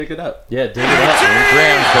Dig it up. Yeah, dig it up.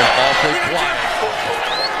 Graham from awful quiet.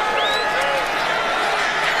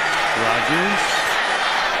 Rodgers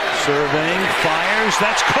surveying, fires.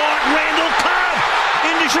 That's caught. Randall Cobb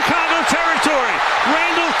into Chicago territory.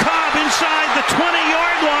 Randall Cobb inside the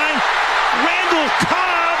 20-yard line. Randall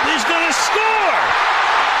Cobb is going to score.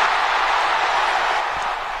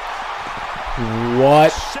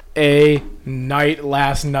 What a night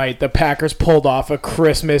last night. The Packers pulled off a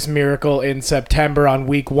Christmas miracle in September on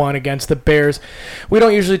week 1 against the Bears. We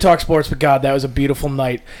don't usually talk sports, but God, that was a beautiful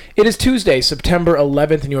night. It is Tuesday, September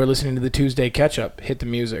 11th, and you are listening to the Tuesday Catch-Up. Hit the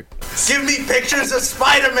music. Give me pictures of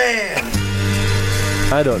Spider-Man!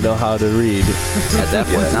 I don't know how to read. At that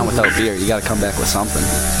point, not without beer. You got to come back with something.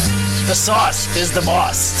 The sauce is the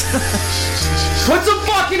boss. Put some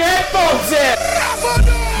fucking headphones in!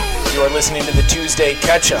 You are listening to the Tuesday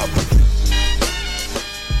Catch-Up.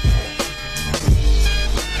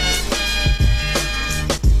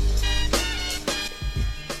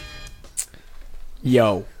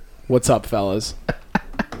 Yo, what's up, fellas?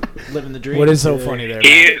 Living the dream. What is so funny there?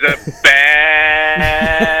 He is a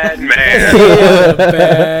bad man. Yeah,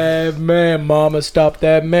 bad man, mama, stop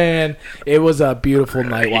that man. It was a beautiful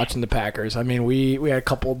night watching the Packers. I mean, we had a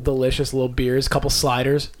couple delicious little beers, a couple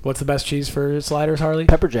sliders. What's the best cheese for sliders, Harley?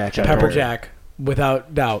 Pepper Jack. Pepper Jack,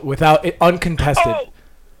 without doubt, without it, uncontested. Oh.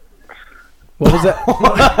 What was that?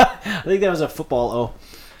 I think that was a football.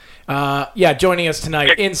 Yeah, joining us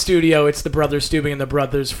tonight in studio, it's the brothers Stubing and the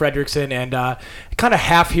brothers Fredrickson, and kind of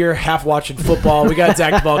half here, half watching football. We got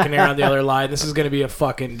Zach DeValcanair on the other line. This is going to be a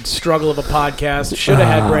fucking struggle of a podcast. Should have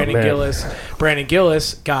had Brandon Gillis. Brandon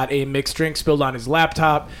Gillis got a mixed drink spilled on his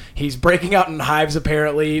laptop. He's breaking out in hives,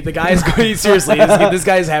 apparently. The guy is going, seriously, this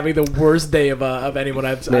guy is having the worst day of anyone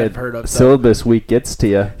I've heard of. So. Syllabus week gets to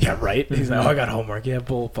you. Yeah, right? He's like, I got homework. Yeah,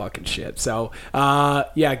 bull fucking shit. So,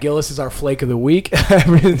 yeah, Gillis is our flake of the week.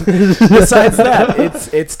 Besides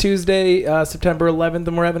that, it's Tuesday, September 11th,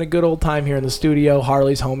 and we're having a good old time here in the studio.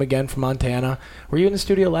 Harley's home again from Montana. Were you in the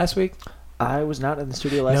studio last week? I was not in the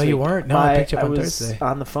studio last week. No, you weren't. No, I picked you up on Thursday. I was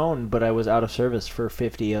on the phone, but I was out of service for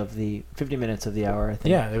 50 minutes of the hour, I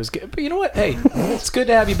think. Yeah, it was good. But you know what? Hey, it's good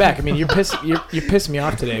to have you back. I mean, you're pissing me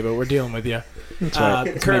off today, but we're dealing with you. That's right.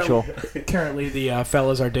 It's mutual. Currently, the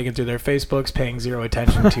fellas are digging through their Facebooks, paying zero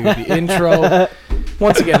attention to the intro.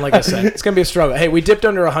 Once again, like I said, it's going to be a struggle. Hey, we dipped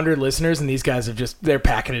under 100 listeners, and these guys they're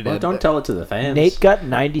packing it in. Don't tell it to the fans. Nate got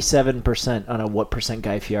 97% on a what percent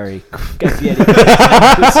Guy Fieri.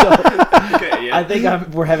 So, Okay, yeah. I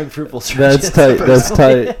think we're having fruitful searches. That's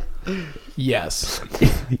tight. Yes.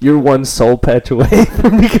 You're one soul patch away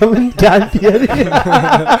from becoming Guy Fieri.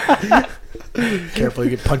 Careful,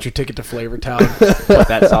 you could punch your ticket to Flavor Town. Put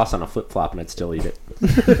that sauce on a flip-flop and I'd still eat it.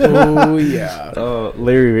 Oh, yeah. Oh,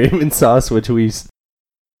 Larry Raymond sauce, which we...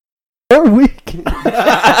 Our week.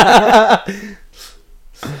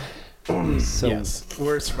 So, yes,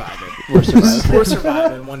 we're surviving. We're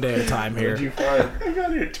surviving one day at a time here. What'd you find? I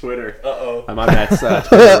got your Twitter. I'm on Matt's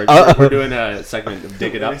Twitter. We're doing a segment of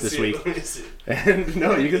Dig It Up this week. And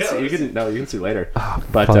no, you can see later. Oh,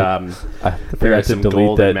 but I there forgot is to some delete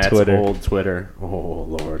gold in that Matt's Twitter. old Twitter. Oh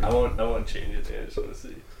Lord. I won't change it. I just want to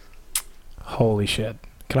see. Holy shit.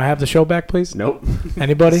 Can I have the show back, please? Nope.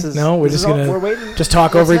 Anybody? No, we're just we're gonna waiting. just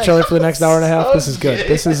talk over each other for the next hour and a half. This is good.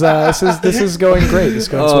 This is going great. This is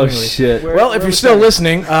going Oh, swimmingly. shit. Well, if you're still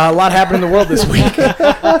listening, a lot happened in the world this week.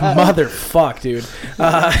 Motherfuck, dude.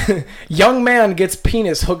 Young man gets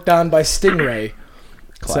penis hooked on by stingray.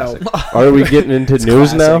 Classic. So, Are we getting into it's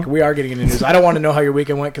news classic. now? We are getting into news. I don't want to know how your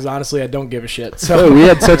weekend went because honestly, I don't give a shit. So, Oh, we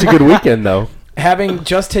had such a good weekend, though. having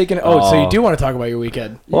just taken, so you do want to talk about your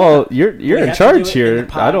weekend? Well, you're in have to charge do it in here. the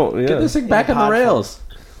pod. I don't. Yeah. Get this thing back on the rails.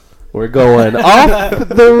 We're going off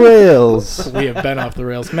the rails. We have been off the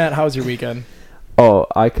rails. Matt, how was your weekend? Oh,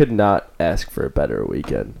 I could not ask for a better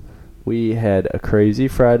weekend. We had a crazy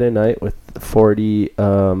Friday night with 40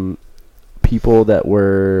 people that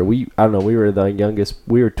were, we were the youngest.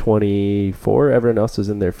 We were 24. Everyone else was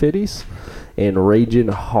in their 50s and raging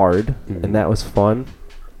hard, and that was fun.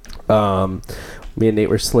 Me and Nate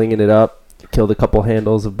were slinging it up, killed a couple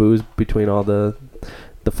handles of booze between all the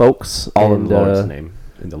folks. All and, in the Lord's name.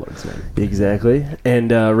 In the Lord's name. Exactly.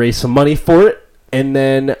 And raised some money for it. And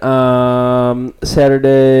then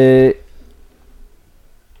Saturday,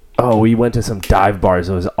 we went to some dive bars.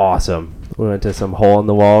 It was awesome. We went to some Hole in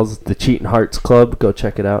the Walls, the Cheatin' Hearts Club. Go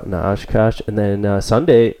check it out in Oshkosh. And then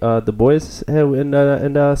Sunday, the boys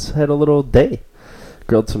and us had a little day.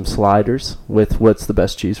 Grilled some sliders with what's the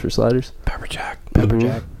best cheese for sliders? Pepper Jack.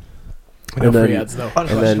 Mhm. No And then- free ads, though. And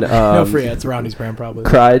then no free ads. Roundy's brand, probably.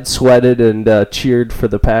 cried, sweated, and cheered for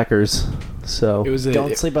the Packers. So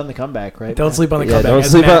Don't sleep on the comeback, right? Don't man? sleep on the yeah, comeback. don't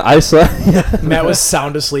As sleep on. I slept. Matt was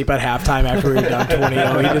sound asleep at halftime after we were down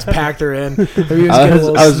 20-0. He just packed her in. He was I getting a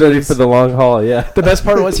little was ready snooze. for the long haul. Yeah. The best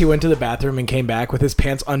part was he went to the bathroom and came back with his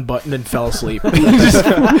pants unbuttoned and fell asleep. He just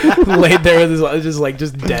laid there with his,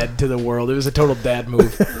 just dead to the world. It was a total dad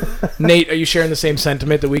move. Nate, are you sharing the same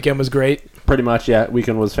sentiment? The weekend was great. Pretty much, yeah.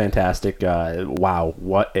 Weekend was fantastic. Wow,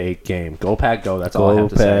 what a game! Go Pack, go! That's all I have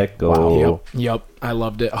to say. Pack, go! Yep, I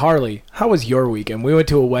loved it. Harley, how was your weekend? We went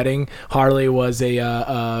to a wedding. Harley was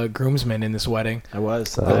a groomsman in this wedding. I was.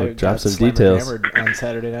 So, I drop got some slammed details. and hammered on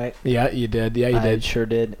Saturday night. Yeah, you did. Yeah, you I did. sure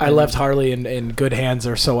did. I And left Harley in good hands,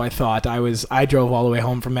 or so I thought. I drove all the way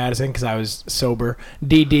home from Madison because I was sober,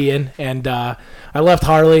 DDing, and I left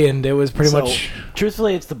Harley, and it was pretty much.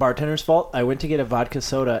 Truthfully, it's the bartender's fault. I went to get a vodka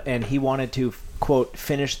soda, and he wanted to, quote,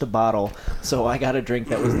 finish the bottle. So I got a drink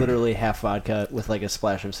that was literally half vodka with like a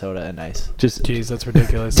splash of soda and ice. Jeez, that's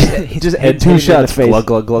ridiculous. Just add 2 shots. Glug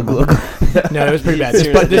glug glug glug. No, it was pretty bad.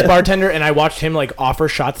 This bartender, and I watched him like offer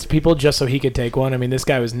shots to people just so he could take one. I mean, this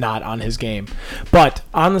guy was not on his game. But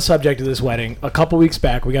on the subject of this wedding, a couple weeks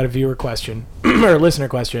back, we got a viewer question or a listener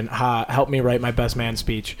question. Help me write my best man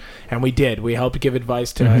speech, and we did. We helped give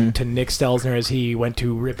advice to Nick Stelzner as he went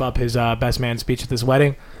to rip up his best man speech at this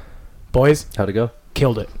wedding. Boys, How'd it go?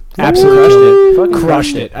 killed it. Absolutely Fucking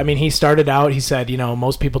crushed it. I mean, he started out, he said,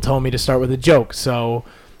 most people told me to start with a joke. So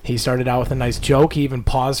he started out with a nice joke. He even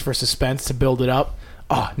paused for suspense to build it up.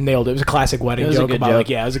 Oh, nailed it. It was a classic wedding joke about joke.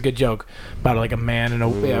 it was a good joke about like a man and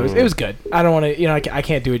it was good. I don't want to, I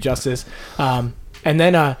can't do it justice. And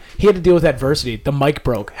then he had to deal with adversity. The mic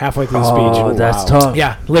broke halfway through the speech. Oh, that's tough.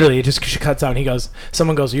 Yeah, literally, it just cuts out. And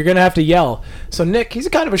someone goes, "You're gonna have to yell." So Nick, he's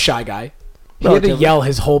kind of a shy guy. He had to yell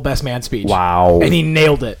his whole best man speech. Wow. And he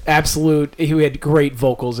nailed it. Absolute. He had great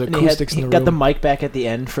vocals, acoustics he in the got room. the mic back at the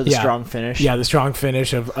end for the strong finish. Yeah, the strong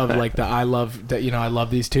finish of like the I love that. I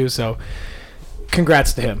love these two. So,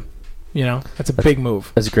 congrats to him. That's a big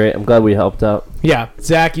move. That's great. I'm glad we helped out. Yeah,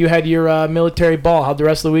 Zach, you had your military ball. How'd the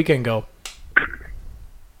rest of the weekend go?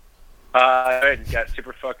 I got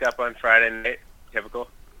super fucked up on Friday night. Typical.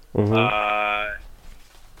 Mm-hmm.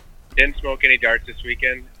 Didn't smoke any darts this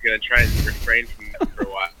weekend. Gonna try and refrain from that for a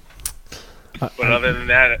while. But other than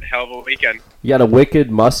that, a hell of a weekend. You got a wicked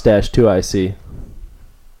mustache too, I see.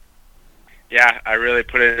 Yeah, I really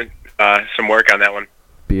put in some work on that one.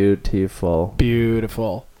 Beautiful.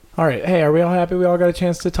 Beautiful. All right. Hey, are we all happy? We all got a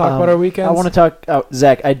chance to talk about our weekends? I want to talk.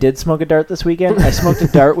 Zach, I did smoke a dart this weekend. I smoked a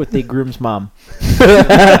dart with the groom's mom. Hey.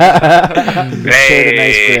 Shared a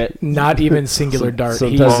nice grit. Not even singular dart.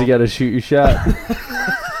 Sometimes you got to shoot your shot.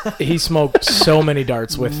 He smoked so many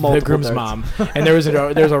darts with the Multiple groom's darts. mom, and there was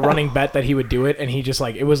a running bet that he would do it, and he just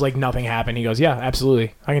it was like nothing happened. He goes, "Yeah,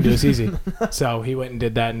 absolutely, I can do this easy." So he went and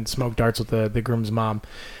did that and smoked darts with the groom's mom.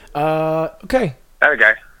 Okay, That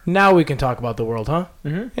guy. now we can talk about the world, huh?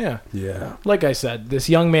 Mhm. Yeah. Yeah. Like I said, this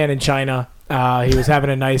young man in China, he was having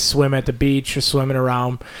a nice swim at the beach, just swimming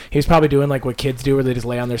around. He was probably doing like what kids do, where they just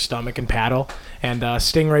lay on their stomach and paddle. And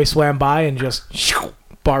stingray swam by and just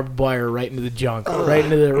barbed wire right into the junk, right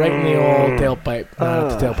in the old tailpipe,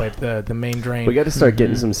 not the tailpipe, the main drain. We got to start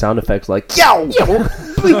getting some sound effects like yow,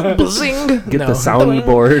 Bling. get No. the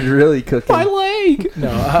soundboard really cooking. My leg.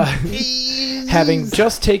 No. Having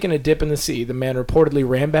just taken a dip in the sea, the man reportedly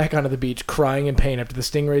ran back onto the beach crying in pain after the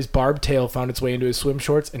stingray's barbed tail found its way into his swim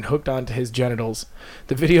shorts and hooked onto his genitals.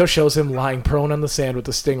 The video shows him lying prone on the sand with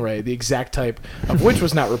the stingray, the exact type of which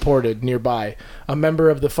was not reported, nearby. A member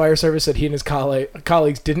of the fire service said he and his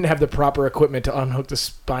colleagues didn't have the proper equipment to unhook the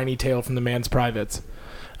spiny tail from the man's privates.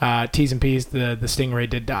 T's and P's, the stingray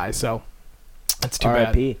did die, so that's too bad.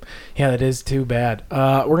 R.I.P. Yeah, that is too bad.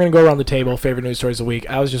 We're going to go around the table. Favorite news stories of the week.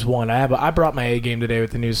 I was just one. I brought my A game today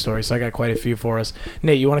with the news story, so I got quite a few for us.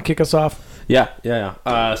 Nate, you want to kick us off?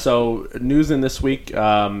 Yeah. So news in this week,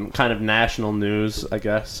 kind of national news, I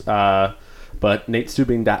guess. But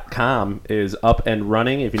NateStubing.com is up and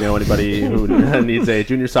running. If you know anybody who needs a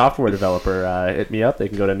junior software developer, hit me up. They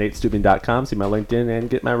can go to NateStubing.com, see my LinkedIn, and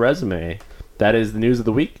get my resume. That is the news of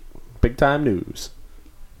the week. Big time news.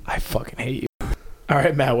 I fucking hate you. All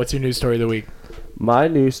right, Matt, what's your news story of the week? My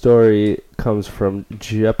news story comes from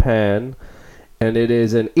Japan, and it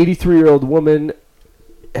is an 83-year-old woman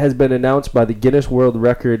has been announced by the Guinness World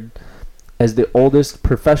Record as the oldest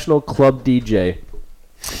professional club DJ.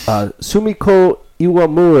 Sumiko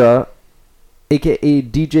Iwamura, a.k.a.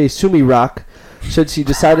 DJ Sumi Rock, said she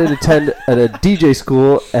decided to attend at a DJ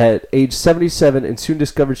school at age 77 and soon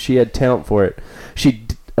discovered she had talent for it. She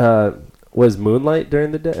was moonlight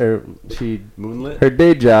during the day, or she Moonlit? her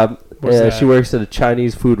day job What's that? She works at a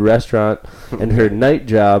Chinese food restaurant, and her night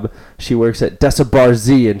job, she works at Desa Bar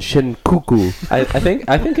Z in Shinjuku. I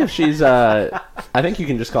think if she's I think you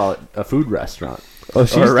can just call it a food restaurant. Oh,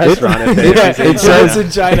 she's Or a restaurant. if Yeah, they- it says in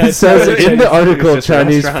China. It says in the article Just a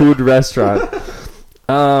Chinese restaurant. food restaurant.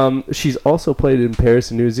 She's also played in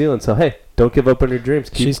Paris and New Zealand, so hey, don't give up on your dreams.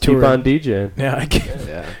 She's Keep touring. on DJing. Yeah, I keep,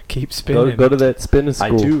 Yeah. keep spinning. Go to that spinning I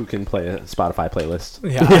school. too can play a Spotify playlist.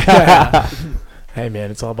 Yeah. Hey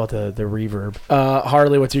man, it's all about the reverb.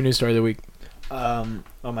 Harley, what's your news story of the week? Am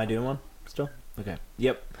I doing one still? Okay.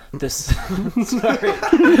 Yep. This. Sorry.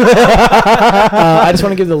 I just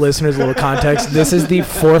want to give the listeners a little context. This is the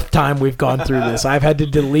 4th time we've gone through this. I've had to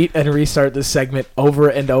delete and restart this segment over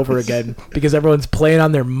and over again because everyone's playing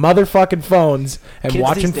on their motherfucking phones and Kids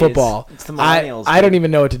watching these days. football. It's the millennials, I don't dude.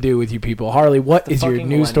 even know what to do with you people. Harley, what The is your fucking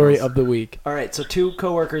news story millennials. of the week? All right, so 2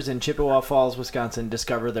 coworkers in Chippewa Falls, Wisconsin,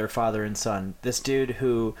 discover their father and son. This dude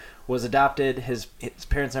who was adopted, his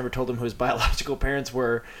parents never told him who his biological parents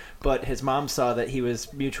were, but his mom saw that he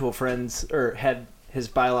was mutual friends or had his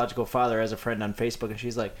biological father as a friend on Facebook, and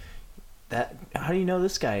she's like, "That? How do you know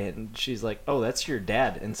this guy?" And she's like, "Oh, that's your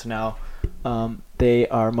dad." And so now they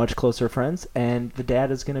are much closer friends, and the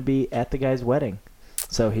dad is going to be at the guy's wedding.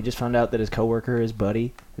 So he just found out that his coworker, his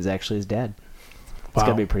buddy, is actually his dad. It's Wow.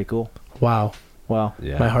 going to be pretty cool. Wow. Wow.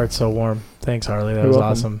 Yeah. My heart's so warm. Thanks, Harley. That You're was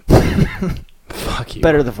welcome. awesome. Fuck you.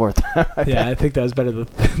 Better the 4th time. Yeah, I think that was better the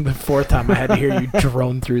 4th time I had to hear you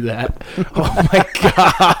drone through that. Oh my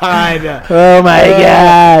god. Oh my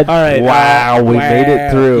god. All right. Wow, we made it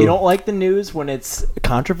through. You don't like the news when it's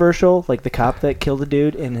controversial, like the cop that killed a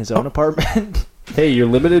dude in his own apartment? Hey, you're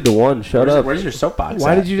limited to one. Shut up. Where's your soapbox?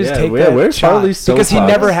 Why at? did you just Yeah, take yeah, that where's shot? Harley's Because he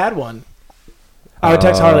soapbox? never had one. I would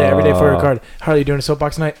text Harley every day for her card. Harley, you doing a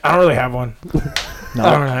soapbox tonight? I don't really have one. No.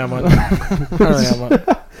 I don't really have one. I don't really have one.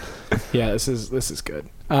 Yeah, this is good.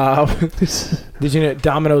 Did you know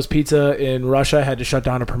Domino's Pizza in Russia had to shut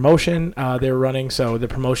down a promotion they were running? So the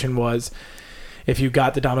promotion was, if you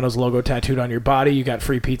got the Domino's logo tattooed on your body, you got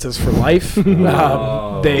free pizzas for life.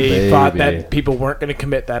 They thought baby. that people weren't going to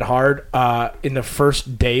commit that hard. In the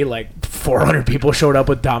first day, like 400 people showed up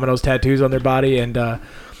with Domino's tattoos on their body, and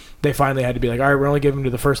they finally had to be like, all right, we're only giving them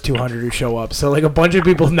to the first 200 who show up. So like a bunch of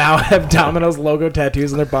people now have Domino's logo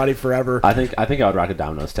tattoos on their body forever. I think I would rock a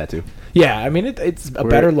Domino's tattoo. Yeah, I mean it's a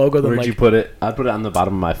better logo than Where'd like. you put it? I'd put it on the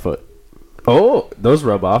bottom of my foot. Oh, those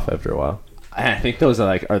rub off after a while. I think those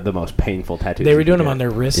are the most painful tattoos. They were you doing can them on get.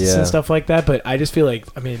 their wrists Yeah. and stuff like that, but I just feel like,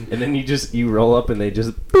 I mean, And then you roll up and they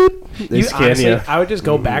just boop, they you, scan honestly, you. I would just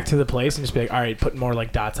go back to the place and just be like, all right, put more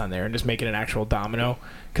like dots on there and just make it an actual domino.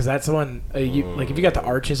 Because that's the one, like if you got the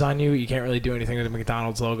arches on you, you can't really do anything with the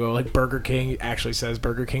McDonald's logo. Like Burger King actually says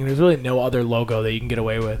Burger King. There's really no other logo that you can get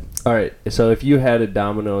away with. All right, so if you had a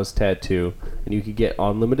Domino's tattoo and you could get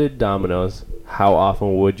unlimited Domino's, how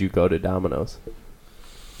often would you go to Domino's?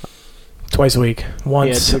 Twice a week.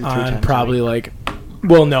 Once 2 to 3 on times a probably like,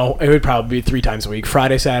 well, no, it would probably be 3 times a week.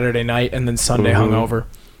 Friday, Saturday night, and then Sunday Mhm. hungover.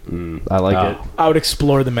 I like it. I would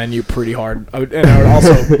explore the menu pretty hard. I would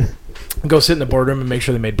also go sit in the boardroom and make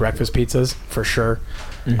sure they made breakfast pizzas for sure.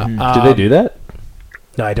 Do they do that?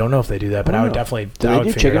 No, I don't know if they do that, but I would Oh. definitely. Do I they would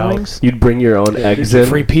do figure it chicken out. wings? You'd bring your own eggs in.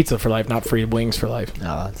 Free pizza for life, not free wings for life.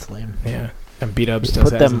 No, that's lame. Yeah, and beat ups.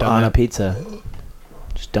 Put them on a pizza.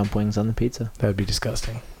 Just dump wings on the pizza. That would be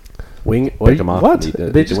disgusting. Wing. Pick 'em off What? and eat the- They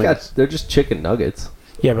eat the just wings. got. They're just chicken nuggets.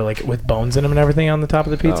 Yeah, but like with bones in them and everything on the top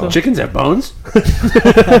of the pizza. Oh. Chickens have bones. I've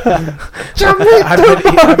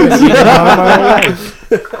been eating all my life.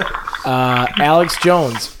 Alex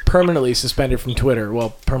Jones permanently suspended from Twitter.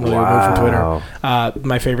 Well, permanently removed from Twitter.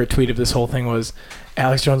 My favorite tweet of this whole thing was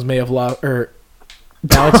Alex Jones may have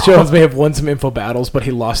Alex Jones may have won some info battles, but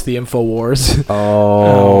he lost the info wars.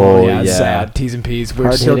 Oh, yeah, yeah. sad. T's and P's. We're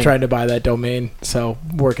Hard still hitting. trying to buy that domain, so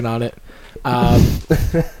working on it.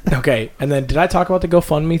 Okay, and then did I talk about the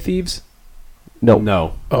GoFundMe thieves?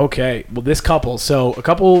 No. Okay, well, this couple. So a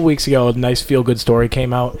couple of weeks ago, a nice feel-good story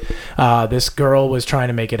came out. This girl was trying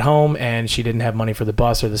to make it home, and she didn't have money for the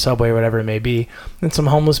bus or the subway or whatever it may be. And some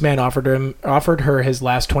homeless man offered her his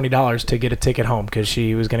last $20 to get a ticket home because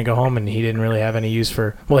she was going to go home, and he didn't really have any use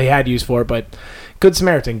for. Well, he had use for it, but Good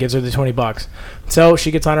Samaritan gives her the $20. So she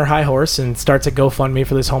gets on her high horse and starts a GoFundMe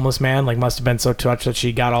for this homeless man. Like, must have been so touched that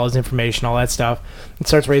she got all his information, all that stuff, and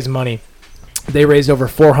starts raising money. They raised over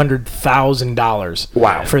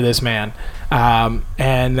 $400,000 for this man.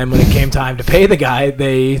 And then when it came time to pay the guy,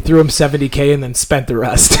 they threw him $70K and then spent the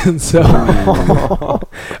rest. And so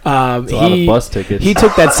It's a lot of bus tickets. He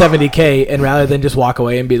took that $70K and rather than just walk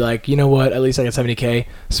away and be like, you know what, at least I got $70K.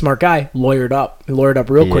 Smart guy, lawyered up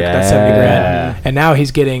real quick. That $70 grand, and now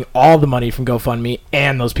he's getting all the money from GoFundMe,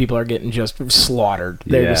 and those people are getting just slaughtered.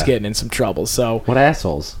 They're just getting in some trouble. So what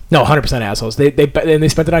assholes? No, 100% assholes. They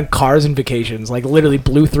spent it on cars and vacations. Like literally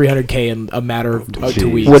blew $300K in a matter of 2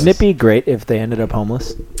 weeks. Wouldn't it be great if they ended up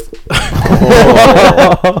homeless?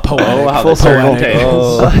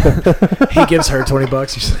 Poetic. He gives her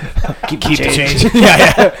 $20. Keep the change.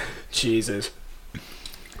 Yeah. Jesus.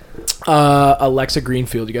 Alexa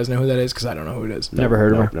Greenfield. You guys know who that is? Because I don't know who it is. Never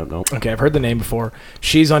heard of her. No. Okay, I've heard the name before.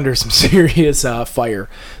 She's under some serious fire.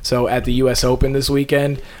 So at the U.S. Open this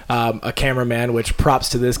weekend, a cameraman, which props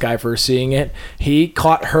to this guy for seeing it, he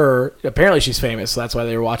caught her. Apparently she's famous, so that's why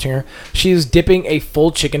they were watching her. She's dipping a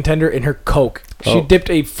full chicken tender in her Coke. She dipped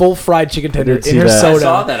a full fried chicken tender in her soda. I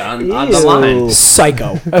saw that on the line.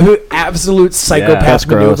 Psycho. Absolute psychopath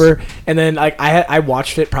maneuver. And then I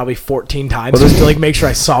watched it probably 14 times just to make sure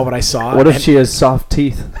I saw what I saw. What if she has soft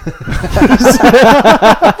teeth?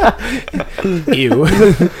 Ew.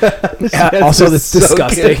 Also, that's so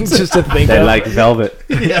disgusting just to think They of. like velvet.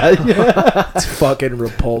 It's fucking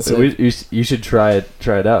repulsive. You should try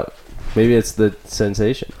it out. Maybe it's the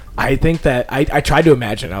sensation. I think that I tried to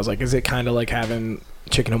imagine. I was like, is it kind of like having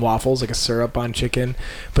chicken and waffles, like a syrup on chicken?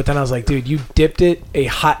 But then I was like, dude, you dipped a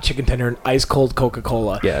hot chicken tender in ice cold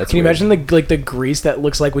Coca-Cola. Yeah, can you imagine the grease that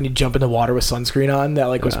looks like when you jump in the water with sunscreen on? That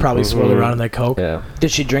was probably swirling around in that Coke. Yeah.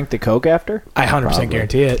 Did she drink the Coke after? I 100%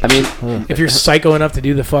 guarantee it. I mean, if you're psycho enough to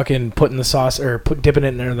do the fucking putting the sauce or dipping it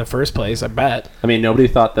in there in the first place, I bet. I mean, nobody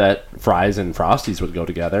thought that fries and Frosties would go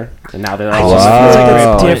together, and now they're I all just feel like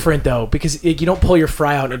Wow. it's different though because you don't pull your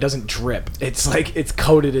fry out and it doesn't drip. It's like it's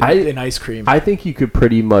coated in ice cream. I think you could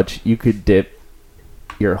you could dip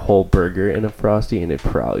your whole burger in a Frosty and it'd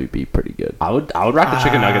probably be pretty good. I would rock the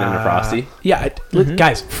chicken nugget in a Frosty. Yeah,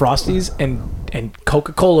 guys, Frosties and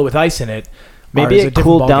Coca-Cola with ice in it. Maybe is a it different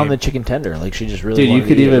cooled down ballgame. the chicken tender. Like she just really Dude, you wanted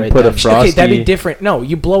could to eat it even right put a then. Frosty. Okay, that'd be different. No,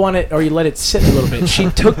 you blow on it or you let it sit a little bit. She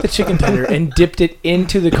took the chicken tender and dipped it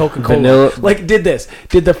into the Coca-Cola. Vanilla- Like did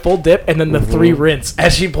the full dip and then the 3 rinse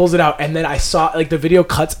as she pulls it out. And then I saw the video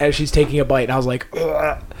cuts as she's taking a bite and I was like,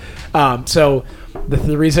 ugh. So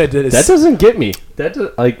the reason I did is That doesn't get me. That does,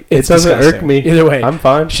 it it's doesn't disgusting. irk me. Either way, I'm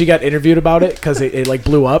fine. She got interviewed about it because it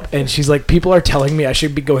blew up, and she's like, "People are telling me I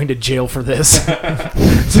should be going to jail for this."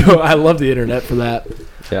 So I love the internet for that.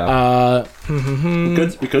 Yeah.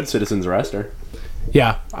 We could citizens arrest her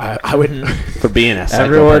Yeah, I would. for being a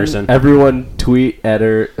psycho person. Everyone tweet at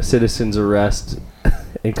her citizens arrest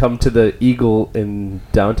and come to the Eagle in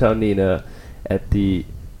downtown Neenah at the.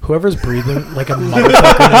 Whoever's breathing like a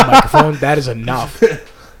motherfucker in a microphone, that is enough.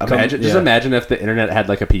 Imagine if the internet had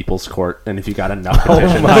like a people's court, and if you got enough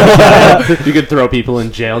petitions, you could throw people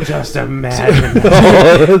in jail. Just imagine.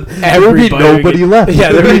 There would be nobody left.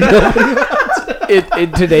 Yeah, there would be nobody.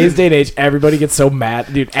 In today's day and age, everybody gets so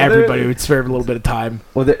mad, dude. Everybody would spare a little bit of time.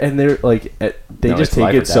 Well, they're like they No, just it's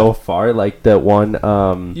life take or it so far. Like that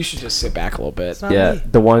one. You should just sit back a little bit. Yeah,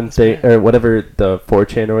 the one thing or whatever, the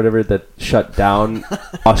 4chan or whatever that shut down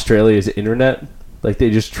Australia's internet. Like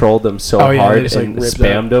they just trolled them so they hard just, and ripped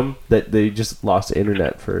spammed out. them that they just lost the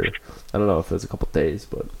internet for I don't know if it was a couple days,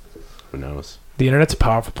 but Who knows? The internet's a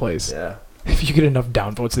powerful place. yeah, If you get enough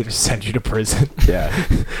downvotes, they just send you to prison. yeah.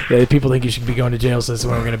 Yeah, people think you should be going to jail, so this is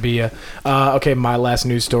where we're going to be. Okay, my last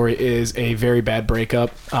news story is a very bad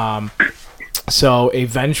breakup. So a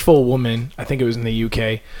vengeful woman, I think it was in the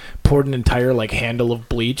UK, poured an entire handle of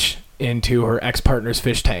bleach into her ex-partner's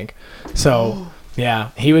fish tank. So yeah,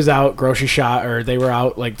 he was out grocery shop, or they were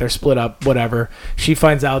out, they're split up, whatever. She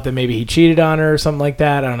finds out that maybe he cheated on her or something like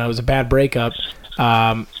that. I don't know. It was a bad breakup.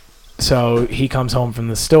 So he comes home from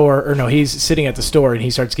the store, or no, he's sitting at the store and he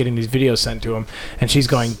starts getting these videos sent to him, and she's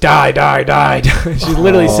going, die, die, die. She's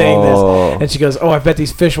literally saying this, and she goes, I bet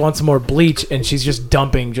these fish want some more bleach, and she's just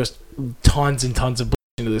dumping just tons and tons of bleach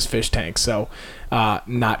into this fish tank. So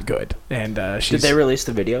not good. And she's Did they release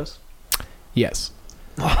the videos? yes.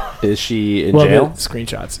 Is she in Well, jail? the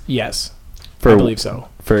screenshots. Yes. For I believe so.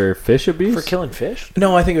 For fish abuse? For killing fish?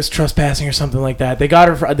 No, I think it was trespassing or something like that. They got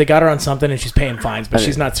her on something, and she's paying fines, but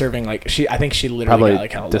she's not serving I think she literally Probably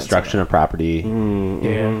got held on destruction of property.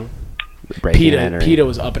 Yeah. Breaking and entering. PETA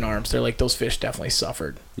was up in arms. They're like, those fish definitely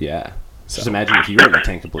suffered. Yeah. So. Just imagine if you were in a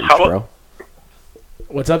tank of bleach, How- bro.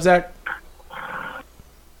 What's up, Zach?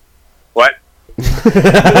 What?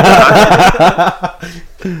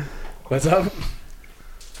 What's up?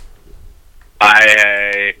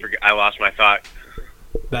 I forget. I lost my thought.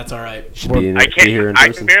 That's all right. Should be I here in can't. I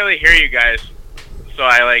person. can barely hear you guys. so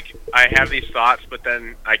I have these thoughts, but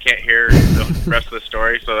then I can't hear the rest of the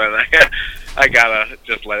story. So then I gotta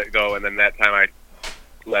just let it go, and then that time I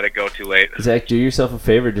let it go too late. Zach, do yourself a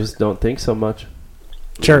favor. Just don't think so much.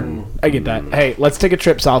 Sure, I get that. Hey, let's take a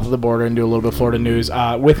trip south of the border and do a little bit of Florida news.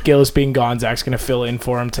 With Gillis being gone, Zach's going to fill in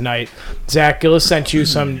for him tonight. Zach, Gillis sent you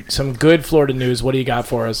some good Florida news. What do you got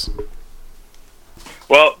for us?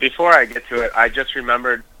 Well, before I get to it, I just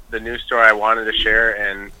remembered the news story I wanted to share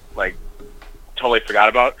and totally forgot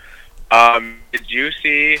about. Did you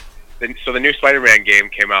see? So the new Spider-Man game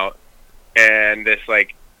came out, and this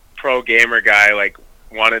pro gamer guy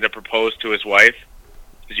wanted to propose to his wife.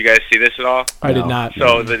 Did you guys see this at all? I did not.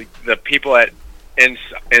 So the people at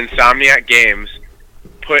Insomniac Games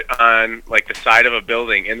put on the side of a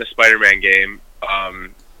building in the Spider-Man game,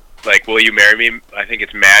 "Will you marry me?" I think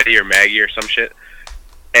it's Maddie or Maggie or some shit.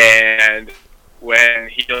 And when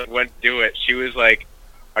he went to do it, she was like,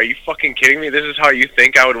 "Are you fucking kidding me? This is how you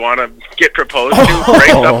think I would want to get proposed to?"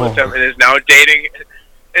 Breaks up with him and is now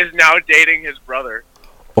dating his brother.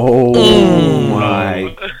 Oh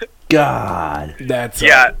my God. That's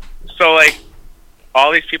So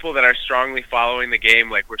all these people that are strongly following the game,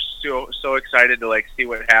 we're so excited to see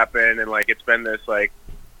what happened, and it's been this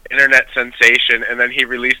internet sensation. And then he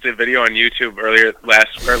released a video on YouTube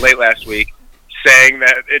late last week saying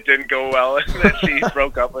that it didn't go well and that she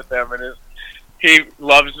broke up with him, and he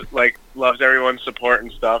loves everyone's support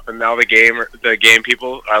and stuff. And now the game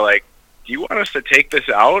people are like, "Do you want us to take this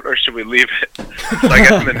out or should we leave it?" So I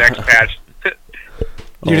guess in the next patch.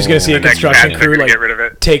 You're just gonna see a construction crew get rid of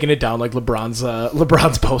it. taking it down like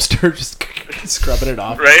LeBron's poster, just scrubbing it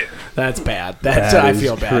off. Right? That's bad. I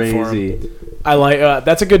feel bad for him. I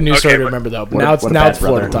that's a good news story to remember though. Now it's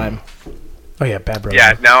Florida time. Oh yeah, bad brother.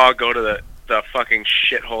 Yeah, now I'll go to the fucking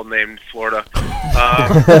shithole named Florida.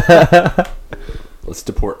 Let's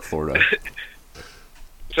deport Florida.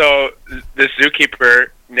 So this zookeeper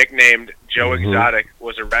nicknamed Joe Exotic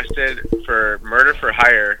was arrested for murder for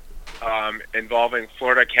hire. Involving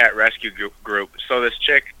Florida Cat Rescue Group. So this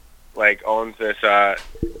chick, owns this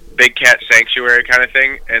big cat sanctuary kind of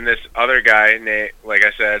thing, and this other guy,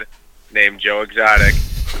 named Joe Exotic.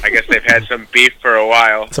 I guess they've had some beef for a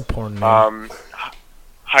while. It's a porn name.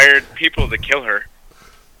 Hired people to kill her,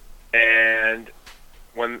 and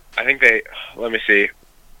when they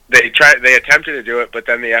attempted to do it, but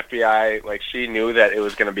then the FBI, she knew that it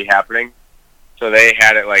was going to be happening. So they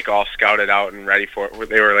had it all scouted out and ready for it.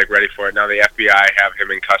 They were ready for it. Now the FBI have him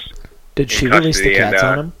in custody. Did she release the cats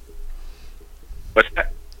on him? What's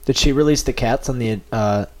that? Did she release the cats on the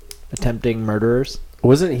attempting murderers?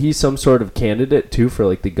 Wasn't he some sort of candidate too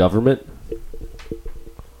for the government?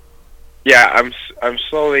 Yeah, I'm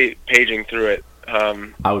slowly paging through it.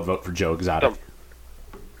 I would vote for Joe Exotic.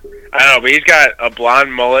 I don't know, but he's got a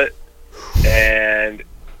blonde mullet, and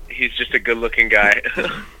he's just a good-looking guy.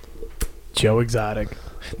 Joe Exotic.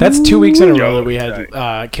 That's 2 weeks in a row that we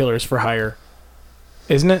had killers for hire,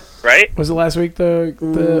 isn't it? Right? Was it last week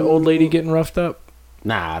the old lady getting roughed up?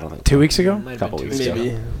 Nah, I don't think. 2 weeks ago? A couple weeks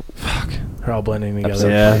ago. Fuck, they're all blending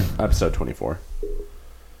together. Episode 24.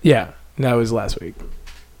 Yeah, that was last week.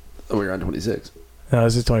 Oh, we were on 26. No,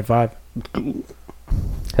 this is 25.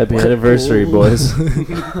 Happy anniversary, boys.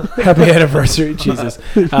 Happy anniversary, Jesus.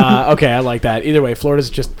 Okay, I like that. Either way, Florida's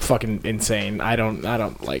just fucking insane. I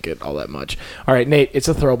don't like it all that much. All right, Nate, it's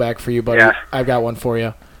a throwback for you, buddy. Yeah. I've got one for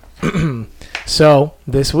you. So,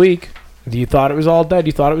 this week, you thought it was all dead.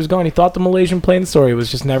 You thought it was gone. You thought the Malaysian plane story was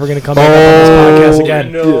just never going to come back up on this podcast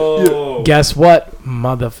again. No. Guess what,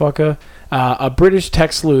 motherfucker? A British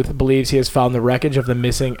tech sleuth believes he has found the wreckage of the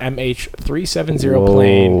missing MH370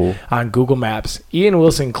 plane on Google Maps. Ian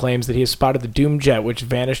Wilson claims that he has spotted the doomed jet, which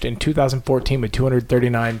vanished in 2014 with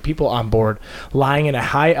 239 people on board, lying in a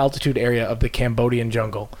high-altitude area of the Cambodian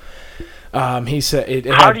jungle. He said,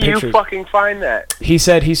 "How do you fucking find that?" He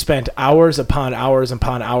said he spent hours upon hours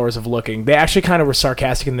upon hours of looking. They actually kind of were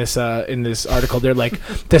sarcastic in this article. They're like,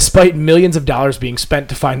 despite millions of dollars being spent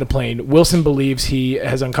to find the plane, Wilson believes he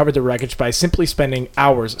has uncovered the wreckage by simply spending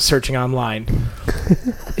hours searching online.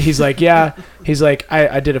 He's like,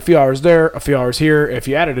 I did a few hours there, a few hours here. If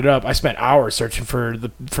you added it up, I spent hours searching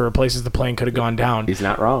for places the plane could have gone down. He's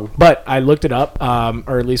not wrong. But I looked it up,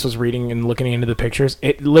 or at least was reading and looking into the pictures.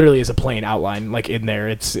 It literally is a plane outline, in there.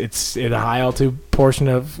 It's in a high altitude portion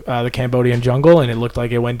of the Cambodian jungle, and it looked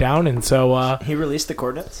like it went down. And so he released the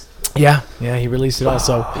coordinates. Yeah, he released it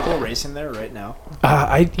also. People racing there right now.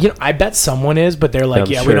 I bet someone is, but they're like, I'm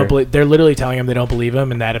we sure. don't believe. They're literally telling him they don't believe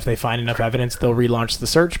him, and that if they find enough evidence, they'll relaunch the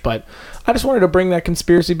search. But I just wanted to bring that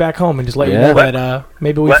conspiracy back home and just let you know that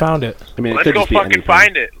maybe we found it. I mean, Let's go fucking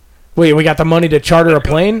find it. Wait, we got the money to charter a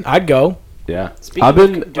plane? I'd go. Yeah. I've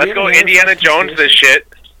been. Let's go Indiana Jones this shit.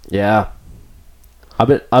 Yeah. I've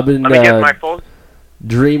been Let me get my full.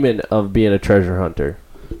 dreaming of being a treasure hunter.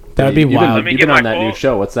 That would be You've wild. been on that new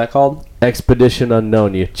show. What's that called? Expedition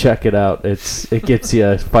Unknown. You check it out. It gets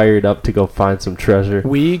you fired up to go find some treasure.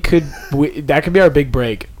 That could be our big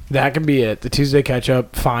break. That could be it. The Tuesday Catch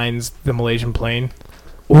Up finds the Malaysian plane.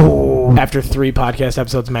 Ooh. After 3 podcast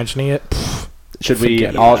episodes mentioning it. Should we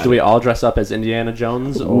all? Do we all dress up as Indiana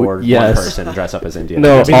Jones, or Yes. one person dress up as Indiana?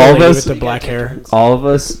 No, Jones? Maybe the all of lady us. with the black hair. All of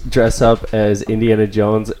us dress up as Indiana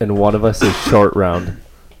Jones, and one of us is Short Round.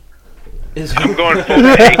 I'm going full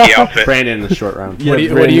Kahiki outfit. Brandon in the short round. What are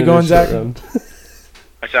you Brandon going, is Short Zach? Round.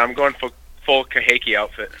 I said I'm going full Kahiki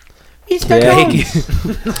outfit. Yeah.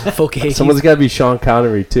 Full cake. Someone's got to be Sean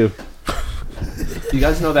Connery too. You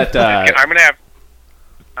guys know that? I'm gonna have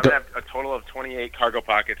a total of 28 cargo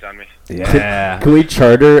pockets on me. Yeah. Can we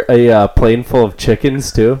charter a plane full of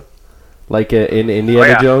chickens too, like in Indiana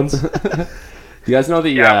yeah. Jones? You guys know the?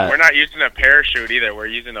 Yeah, we're not using a parachute either. We're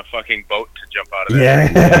using a fucking boat to jump out of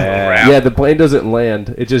there. Yeah. Yeah, the plane doesn't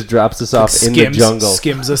land. It just drops us off in the jungle.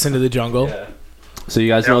 Skims us into the jungle. Yeah. So you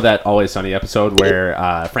guys know that Always Sunny episode where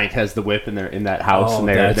Frank has the whip and they're in that house and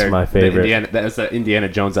that's my favorite. That's the Indiana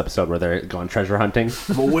Jones episode where they're going treasure hunting.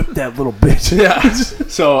 I'm gonna whip that little bitch. Yeah.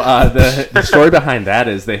 So the story behind that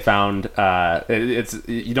is they found it's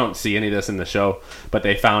you don't see any of this in the show, but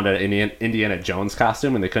they found an Indiana Jones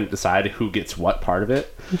costume and they couldn't decide who gets what part of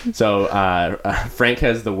it. So Frank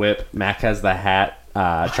has the whip, Mac has the hat.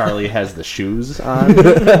 Charlie has the shoes on,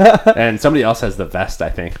 and somebody else has the vest, I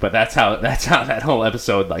think. But that's how that whole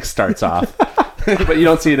episode like starts off. But you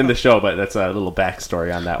don't see it in the show. But that's a little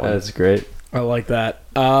backstory on that one. That's great. I like that.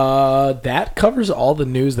 That covers all the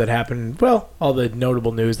news that happened. Well, all the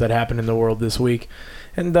notable news that happened in the world this week.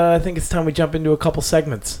 And I think it's time we jump into a couple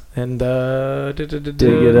segments. And Dig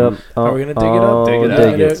it up. Are we gonna dig it up? Dig it up.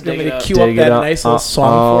 Dig it. Want me to cue Dig up it that nice little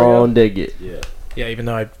song for you? Dig it. Yeah, even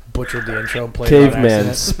though I butchered the intro and played it on Caveman,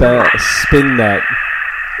 accident. spin that.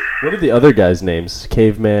 What are the other guys' names?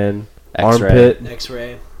 Caveman, X-ray. Armpit,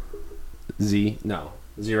 X-ray. Z no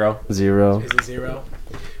 0. Zero. Is it 0?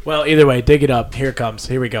 Well, either way, dig it up. Here it comes.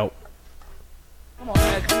 Here we go.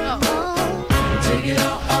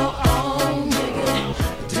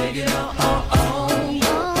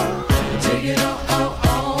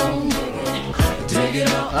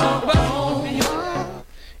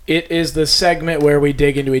 It is the segment where we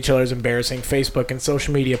dig into each other's embarrassing Facebook and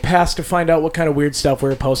social media past to find out what kind of weird stuff we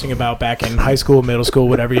were posting about back in high school, middle school,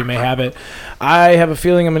 whatever you may have it. I have a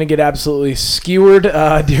feeling I'm going to get absolutely skewered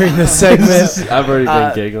during this segment. I've already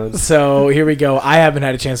been giggling. So here we go. I haven't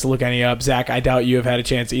had a chance to look any up. Zach, I doubt you have had a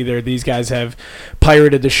chance either. These guys have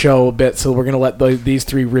pirated the show a bit, so we're going to let these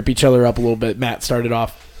three rip each other up a little bit. Matt, start it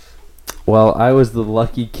off. Well, I was the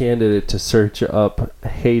lucky candidate to search up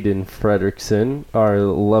Hayden Fredrickson, our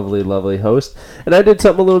lovely, lovely host. And I did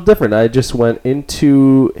something a little different. I just went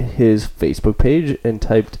into his Facebook page and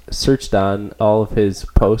searched on all of his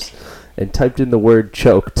posts and typed in the word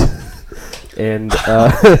choked. And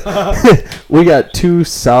we got 2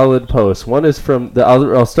 solid posts. One is from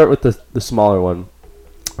I'll start with the smaller one.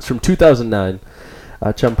 It's from 2009.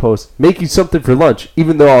 Chum posts, making something for lunch,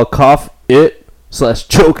 even though I'll cough it /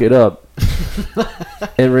 choke it up.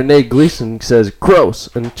 And Renee Gleason says,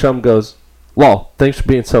 gross. And Chum goes, lol, thanks for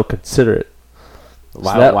being so considerate.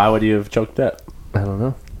 Why would you have choked up? I don't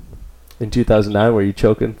know. In 2009, were you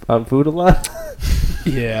choking on food a lot?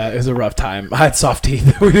 Yeah, it was a rough time. I had soft teeth.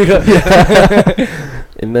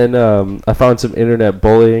 And then I found some internet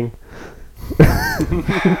bullying from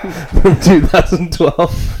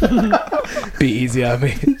 2012. Be easy on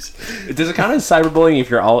me. Does it count as cyberbullying if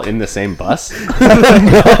you're all in the same bus? We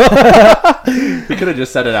could have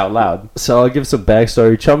just said it out loud. So I'll give some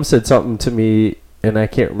backstory. Chum said something to me, and I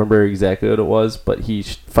can't remember exactly what it was, but he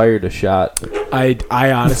fired a shot. I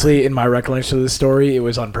honestly, in my recollection of the story, it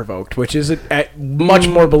was unprovoked, which is much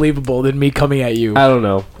more believable than me coming at you. I don't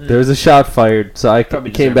know. There was a shot fired, so I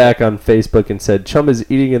came back on Facebook and said, Chum is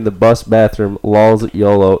eating in the bus bathroom, lols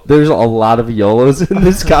YOLO. There's a lot of YOLOs in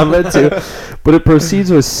this comment, too. But it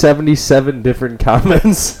proceeds with 77 different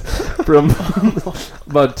comments from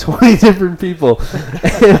about 20 different people.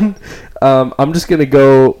 And I'm just going to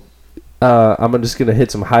go... I'm just going to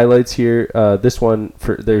hit some highlights here. This one,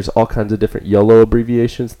 there's all kinds of different YOLO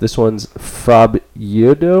abbreviations. This one's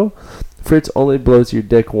Fabiodo. Fritz only blows your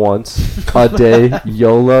dick once a day.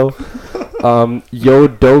 YOLO.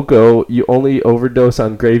 Yodogo, you only overdose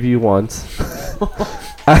on gravy once.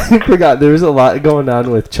 I forgot. There was a lot going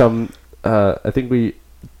on with Chum. I think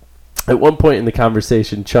at one point in the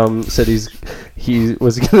conversation, Chum said he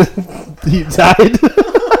was gonna he died.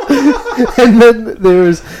 And then there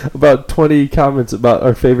was about 20 comments about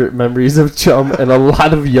our favorite memories of Chum and a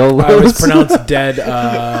lot of YOLOs. I was pronounced dead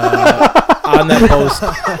on that post.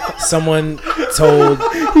 Someone told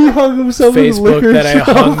He hung himself with Facebook liquor that I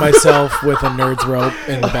Chum. hung myself with a nerd's rope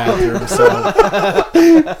in the bathroom. So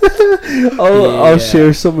I'll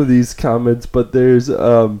share some of these comments, but there's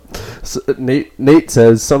Nate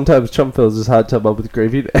says sometimes Chum fills his hot tub up with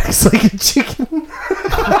gravy and acts like a chicken.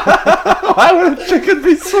 Why would a chicken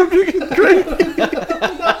be swimming in gravy?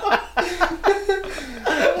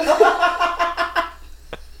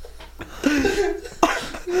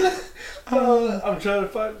 I'm trying to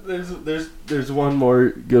find. There's one more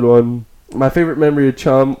good one. My favorite memory of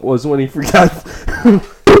Chum was when he forgot.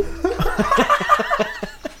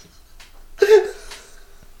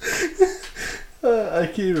 I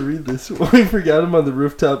can't even read this. When we forgot him on the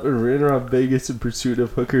rooftop and ran around Vegas in pursuit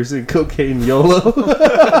of hookers and cocaine YOLO.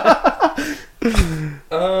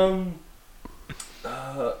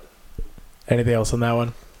 anything else on that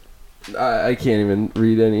one? I can't even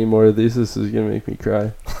read any more of these. This is going to make me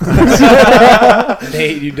cry.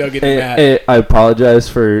 Nate, you dug into that. I apologize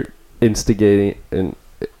for instigating and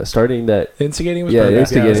starting that. Instigating was Yeah, perfect.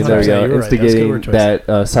 instigating. There we 100%, go. you were right. That's a good word Instigating choice. that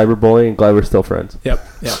cyberbullying. Glad we're still friends. Yep.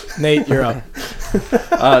 Nate, you're up.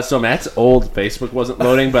 So Matt's old Facebook wasn't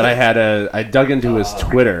loading, but I dug into his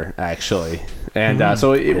Twitter actually, and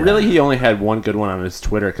so really he only had one good one on his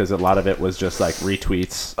Twitter because a lot of it was just like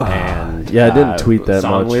retweets and yeah, I didn't tweet that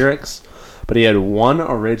song much. lyrics, but he had one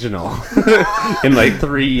original in like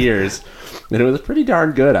 3 years, and it was pretty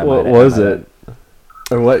darn good. What was it?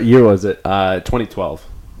 Or what year was it? 2012.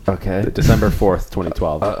 Okay. December 4th,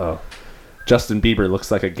 2012. Uh-oh. Justin Bieber looks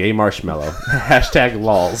like a gay marshmallow. Hashtag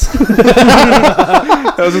lols.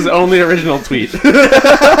 That was his only original tweet.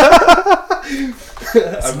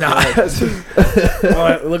 It's not. Well,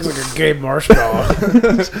 it looks like a gay marshmallow.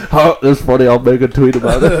 Oh, that's funny. I'll make a tweet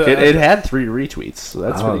about it. It had 3 retweets, so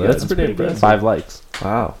that's pretty good. That's pretty impressive. 5 likes.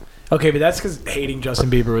 Wow. Okay, but that's because hating Justin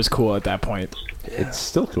Bieber was cool at that point. It's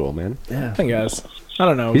still cool, man. Yeah. I guess. I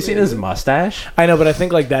don't know. Have you seen his mustache? I know, but I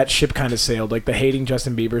think like that ship kind of sailed. Like the hating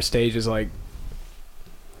Justin Bieber stage is like,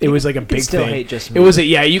 it was like a big still thing. hate Justin It was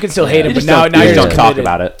you can still hate him, but You now just you're don't talk committed.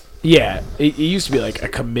 about it. Yeah, it used to be like a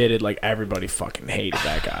committed, like everybody fucking hated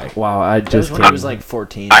that guy. Wow, I That was just when he was like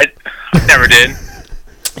 14. I never did.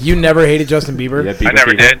 You never hated Justin Bieber, Yeah, I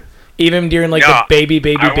never did. even during like No, the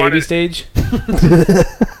baby I wanted- stage. It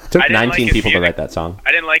took I didn't 19 like his people to music. write that song.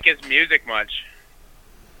 I didn't like his music much.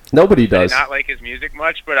 Nobody I did does. not like his music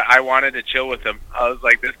much, but I wanted to chill with him. I was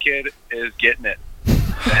like, this kid is getting it,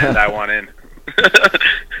 and I want in.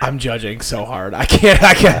 I'm judging so hard. I can't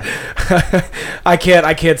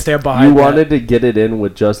stand behind. You that. wanted to get it in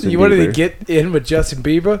with Justin Bieber. You wanted to get in with Justin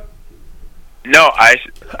Bieber? No, I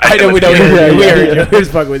know we don't. don't. We Yeah, heard yeah. you. We're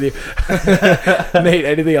just fucking with you. Nate,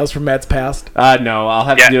 anything else from Matt's past? No, I'll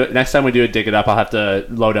have Yeah. to do it. Next time we do it, dig it up, I'll have to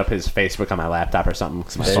load up his Facebook on my laptop or something.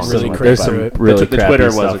 'cause my There's phone's really somewhere. crazy There's to some it. really The crappy Twitter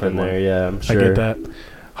was a stuff good in there. one. Yeah, I'm sure. I get that.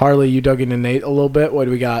 Harley, you dug into Nate a little bit. What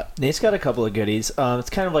do we got? Nate's got a couple of goodies. It's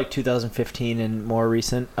kind of like 2015 and more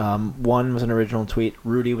recent. One was an original tweet.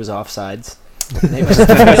 Rudy was offsides. Nate was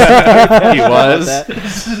He was.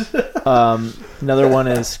 Another one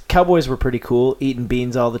is Cowboys were pretty cool, eating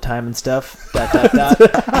beans all the time and stuff. ...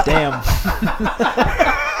 Damn.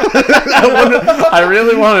 I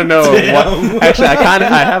really want to know. What, actually,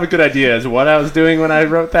 I have a good idea as what I was doing when I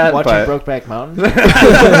wrote that. Watching but Brokeback Mountain.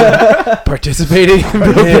 Participating in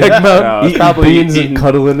Brokeback Mountain. No, it's Eating probably beans eating, and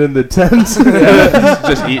cuddling in the tents.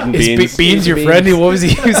 just eating Is beans. Beans your Beans. friend? What was he?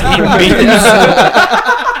 He was eating beans.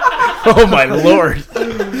 Oh my lord!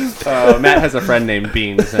 Matt has a friend named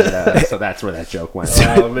Beans, and so that's where that joke went.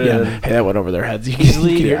 Oh man. Yeah, hey, that went over their heads. You can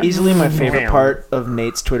hear it. Easily my favorite part of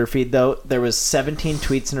Nate's Twitter feed, though, there was 17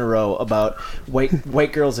 tweets in a row about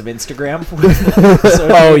white girls of Instagram.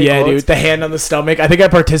 Oh yeah, dude, the hand on the stomach. I think I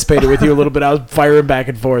participated with you a little bit. I was firing back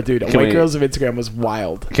and forth, dude. Can White we- girls of Instagram was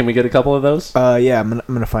wild. Can we get a couple of those? Yeah, I'm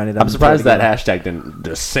gonna find it. I'm surprised that hashtag didn't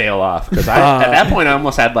just sail off because at that point I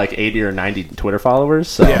almost had like 80 or 90 Twitter followers.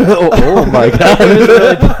 So Oh my god.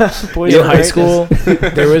 In high school,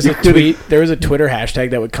 there was a tweet. There was a Twitter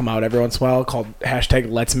hashtag that would come out every once in a while called hashtag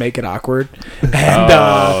Let's Make It Awkward, and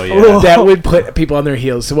yeah. that would put people on their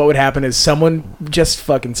heels. So what would happen is someone just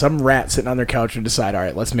fucking some rat sitting on their couch would decide, all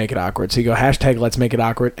right, let's make it awkward. So you go hashtag Let's Make It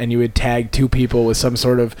Awkward, and you would tag 2 people with some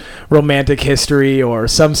sort of romantic history or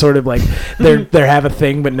some sort of like they have a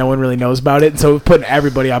thing but no one really knows about it. And so putting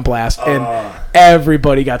everybody on blast and.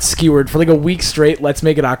 everybody got skewered for like a week straight. Let's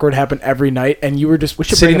Make It Awkward happened every night, and you were just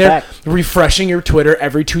should sitting bring it there back. refreshing your Twitter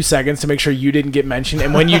every 2 seconds to make sure you didn't get mentioned.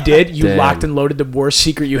 And when you did, you Damn. locked and loaded the worst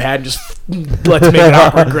secret you had and just Let's Make It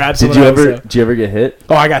Awkward. Grab Did someone you else. ever? Did you ever get hit?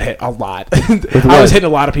 Oh, I got hit a lot. I what? was hitting a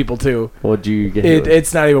lot of people too. What'd you get hit? with?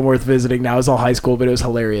 It's not even worth visiting now. It was all high school, but it was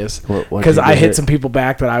hilarious What'd because you I get hit some people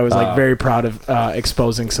back that I was like Oh. very proud of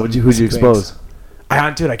exposing. Some Who'd you some expose? things.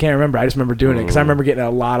 Dude, I can't remember. I just remember doing it because I remember getting a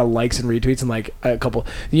lot of likes and retweets and like a couple.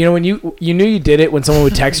 You know, when you knew you did it when someone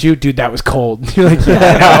would text you, dude, that was cold. You're like,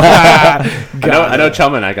 yeah, I know. I know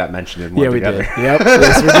Chum and I got mentioned in one Yeah, we together. did. Yep,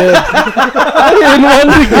 yes, we did.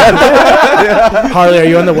 Harley, are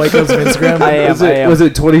you on the White Girls of Instagram? I am. Was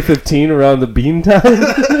it 2015 around the bean time?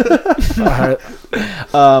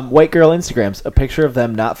 White girl Instagrams. A picture of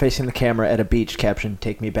them not facing the camera at a beach. Caption: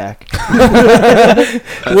 "Take me back."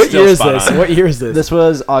 What still year is spot this? on. What year is this? This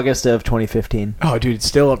was August of 2015. Oh, dude, it's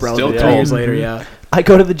still up relevant Still 3 years cold. later. Yeah. I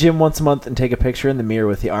go to the gym once a month and take a picture in the mirror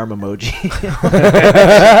with the arm emoji.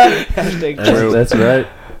 Hashtag True. That's right.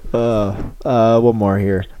 one more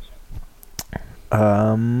here.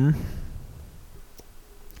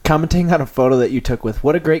 Commenting on a photo that you took with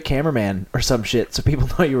 "What a great cameraman" or some shit, so people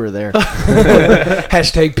know you were there.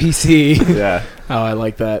 Hashtag PC. Yeah. Oh, I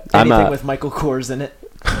like that. I'm Anything with Michael Kors in it.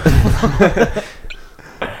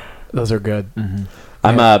 Those are good.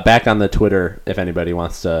 I'm back on the Twitter if anybody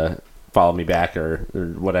wants to follow me back or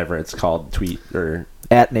whatever it's called, tweet or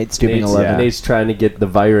At Nate Stubing Nate's, 11. Nate's trying to get the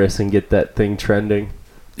virus and get that thing trending.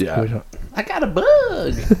 yeah. I got a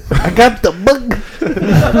bug. I got the bug.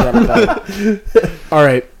 All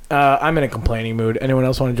right. I'm in a complaining mood. Anyone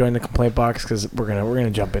else want to join the complaint box? Because we're gonna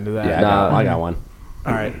jump into that. Yeah, I got one.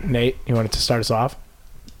 All right, Nate, you want to start us off,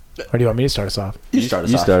 or do you want me to start us off? You start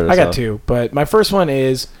us You off. started. I got us off. two, but my first one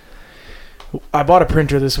is I bought a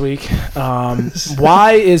printer this week.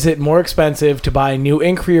 Why is it more expensive to buy new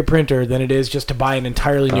ink for your printer than it is just to buy an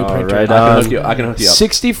entirely new Oh, printer? right I can hook you up.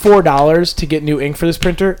 $64 to get new ink for this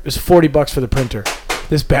printer is $40 for the printer.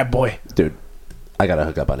 This bad boy. Dude, I got to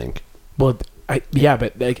hook up on ink. Well, yeah,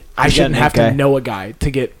 but like I You shouldn't got an have ink guy. to know a guy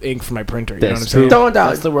to get ink for my printer. You know what I'm That's saying? true.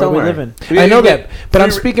 That's the world we live in. I know that, but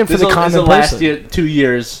I'm speaking for the common last person. 2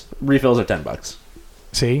 years, refills are $10.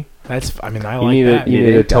 See, that's. I mean, I You like need that. a need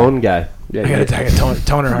need a a tone guy. I got a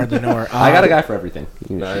toner, hardly know her. I got a guy for everything.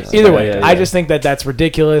 Nice. Either way, Yeah, I yeah. just think that that's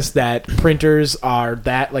ridiculous. That printers are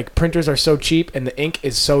printers are so cheap and the ink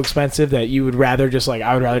is so expensive that you would rather just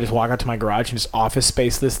I would rather just walk out to my garage and just office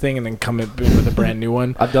space this thing and then come in with a brand new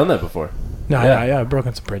one. I've done that before. No, Yeah. yeah, I've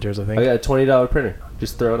broken some printers. I think I got a $20 printer.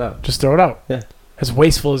 Just throw it out. just throw it out. Yeah. It's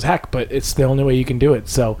wasteful as heck, but it's the only way you can do it.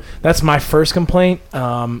 So that's my first complaint.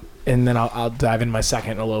 And then I'll dive into my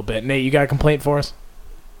second in a little bit. Nate, you got a complaint for us?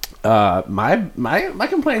 My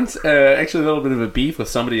complaint's actually a little bit of a beef with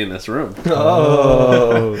somebody in this room.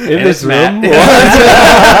 Oh, in And this it's Matt. room?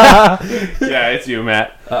 Yeah, it's you,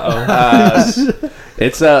 Matt. Uh-oh.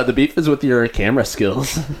 It's the beef is with your camera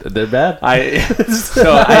skills. They're bad. I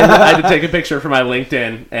had to take a picture for my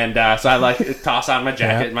LinkedIn, and so I toss on my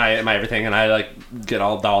jacket, my everything, and I get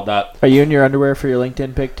all dolled up. Are you in your underwear for your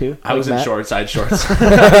LinkedIn pic too? I was in Matt? shorts, I had shorts.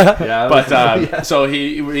 Yeah, But so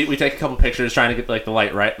we take a couple pictures trying to get the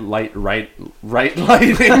right lighting, right the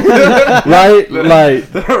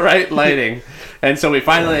right lighting. And so we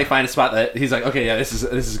finally find a spot that he's like, okay, yeah, this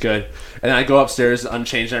is good. And then I go upstairs,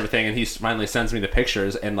 unchanged and everything, and he finally sends me the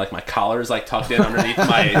pictures, and my collar is tucked in underneath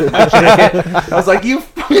my jacket. I was like, you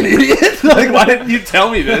fucking idiot! Why didn't you tell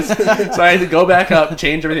me this? So I had to go back up,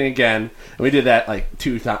 change everything again, and we did that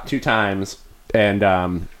two times, and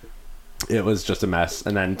it was just a mess.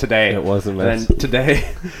 And then today, It was a mess. And then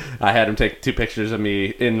today, I had him take 2 pictures of me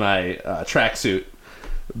in my tracksuit.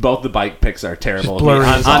 Both the bike pics are terrible. Just blurry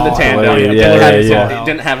on as the all tandem. hell. It Yeah, didn't have- yeah. It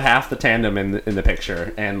didn't have half the tandem in the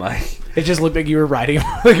picture, and It just looked like you were riding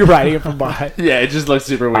it from behind. yeah, it just looks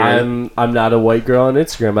super weird. I'm not a white girl on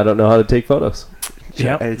Instagram. I don't know how to take photos.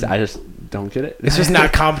 Yep. I just don't get it. It's just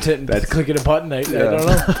not competent. That's clicking a button. I don't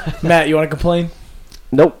know. Matt, you want to complain?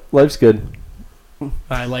 Nope, life's good.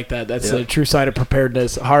 I like that. That's the true side of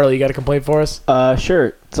preparedness. Harley, you got a complaint for us?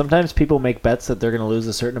 Sure. Sometimes people make bets that they're going to lose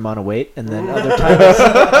a certain amount of weight, and then other times,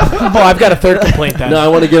 Well, I've got a third complaint then. No, I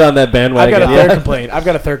want to get on that I've bandwagon. got a third complaint. I've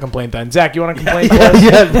got a third complaint then. Zach, you want to complain for yeah, us?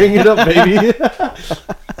 yeah, bring it up, baby.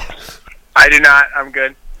 I do not. I'm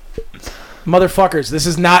good. Motherfuckers, this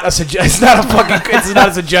is not a It's not a fucking. This is not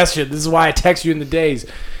a suggestion. This is why I text you in the days.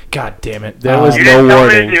 God damn it. There was You no didn't tell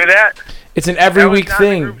me warning. to do that. It's an every That was week not in the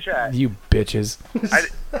thing. group chat. You bitches.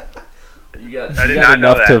 You got, I you did got not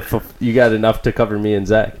know enough that. you got enough to cover me and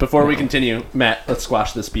Zach. Before we continue, Matt, let's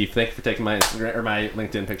squash this beef. Thank you for taking my Instagram or my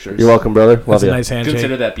LinkedIn pictures. You're welcome, brother. Love That's a you. nice handshake.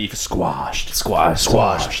 Consider that beef squashed.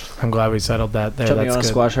 Squashed. I'm glad we settled that there. Chubby, you That's want to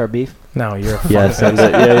good. squash our beef? No, you're a Yeah, fucking send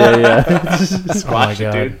it. Yeah. Oh my Squash it,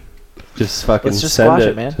 god. dude. Just fucking Let's just send squash it,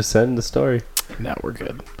 it, man. Just send the story. No, we're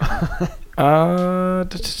good.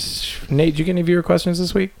 Nate, did you get any viewer questions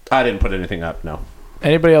this week? I didn't put anything up. No.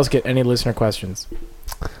 Anybody else get any listener questions?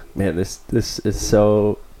 Man, this is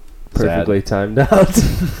so perfectly timed out.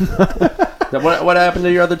 What happened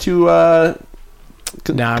to your other two? Nah,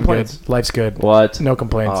 I'm complaints? good. Life's good. What? No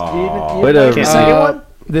complaints. Aw. Wait a Can't say anyone?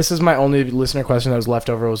 This is my only listener question that was left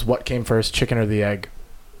over. Was what came first, chicken or the egg?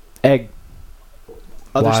 Egg.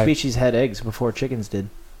 Other Why? species had eggs before chickens did.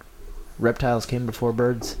 Reptiles came before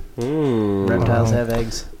birds. Mm. Reptiles Oh. have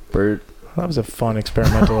eggs. Bird. That was a fun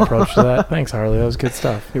experimental approach to that. Thanks, Harley. That was good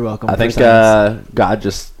stuff. You're welcome. I for think science. God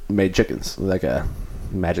just made chickens like a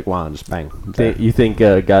magic wand, just bang. You think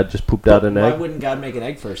God just pooped out an Why egg? wouldn't God make an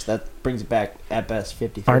egg first? That brings it back at best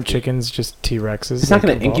 50-50. Aren't chickens just T-Rexes? He's not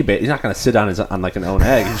going Like, to incubate. He's not going to sit on like an own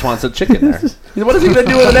egg. He just wants a chicken there. What is he going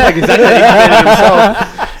to do with an egg? He's not going to incubate it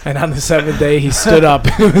himself. And on the seventh day, he stood up.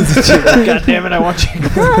 It was a chicken. God damn it! I want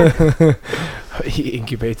chicken. He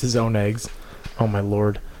incubates his own eggs. Oh my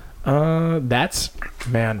lord. That's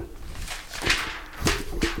man.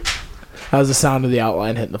 How's the sound of the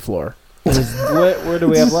outline hitting the floor? Where do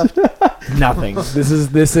we have left? Nothing. This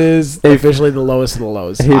is officially the lowest of the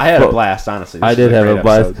lows. Hey, I had a fo- blast, honestly. I This did was have great a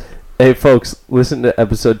blast. episode. Hey, folks, listen to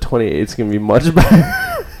episode 28. It's going to be much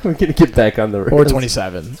better. We're going to get back on the rails. Or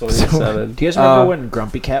 27. 27. Do you guys remember when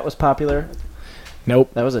Grumpy Cat was popular?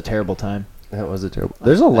 Nope. That was a terrible time. That was a terrible.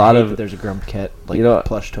 There's a lot of. There's a Grumpy Cat like You know-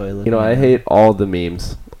 plush toy. living You know, I around. hate all the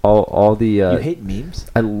memes. All the. You hate memes?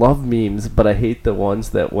 I love memes, but I hate the ones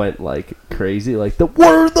that went like crazy, like the "what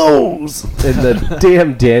are those?" and the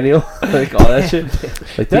 "damn Daniel," like all that shit.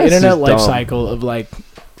 Like The that's internet just life dumb. cycle of like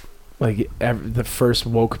the first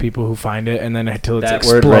woke people who find it, and then until it's That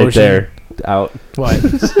explosion. word right there, out. What?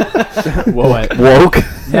 What? Woke.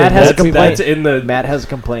 Matt has a That's complaint. in the. Matt has a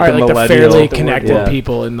complaint. All right, like the millennial- fairly the word- connected yeah.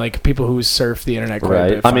 people and like people who surf the internet quite a Right.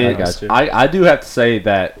 bit. I find mean, us. I do have to say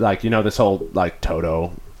that, like, you know, this whole, like,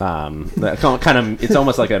 Toto, that kind of, it's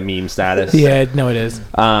almost like a meme status. Yeah, no, it is.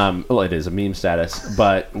 Well, it is a meme status,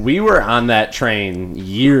 but we were on that train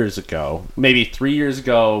years ago, maybe 3 years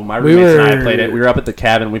ago. My We roommates and I were- played it. We were up at the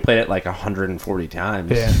cabin. We played it like 140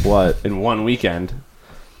 times. Yeah. What? In one weekend.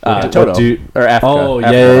 Toto. Or Africa. Oh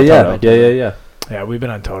Africa, yeah, Toto. yeah. Yeah, we've been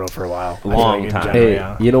on Toto for a while. I feel Long in time. general, Hey,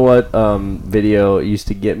 yeah. you know what video used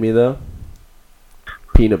to get me though?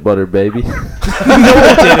 Peanut butter baby.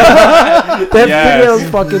 That Yes.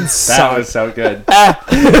 video fucking That sucked. was so good.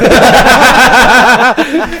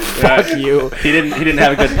 Fuck you. He didn't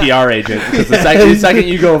have a good PR agent because the second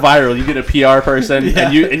you go viral, you get a PR person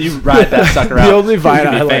and you ride that sucker out. The only You video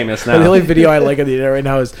can be I like, famous the now. only video I like on the internet right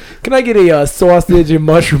now is, can I get a sausage and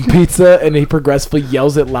mushroom pizza? And he progressively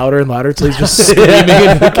yells it louder and louder until he's just screaming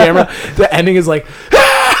into the camera. The ending is like,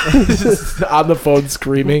 just on the phone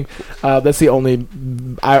screaming. That's the only.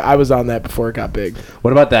 I was on that before it got big.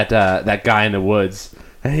 What about that guy in the woods?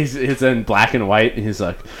 And he's in black and white, and he's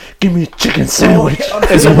like, "Give me a chicken sandwich."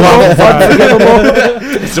 It's a waffle fry.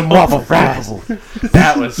 It's a waffle fries.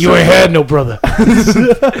 That was You so ain't had no brother.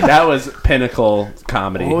 That was pinnacle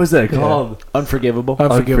comedy. What was that called? Unforgivable.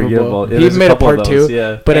 Unforgivable. Yeah, He there's a made a couple of part those, two,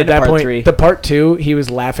 yeah. but And at that part point, three. the part two, he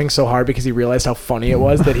was laughing so hard because he realized how funny it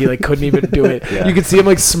was that he like couldn't even do it. Yeah. You could see him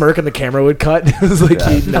like smirk, and the camera would cut. It was like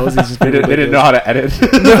he knows he's just. They being didn't know how to edit.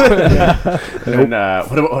 And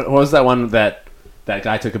what was that one that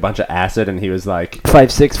guy took a bunch of acid and he was like, 5,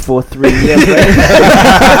 6, 4, 3. "Yeah,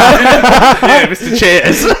 Mr.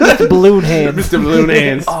 Chairs, Balloon hands. Mr. Balloon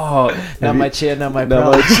Hands." Oh, Not my chair, not my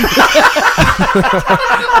Not problem.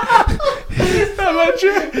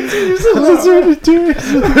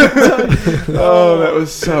 Oh, that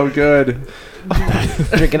was so good.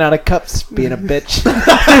 Drinking out of cups, being a bitch.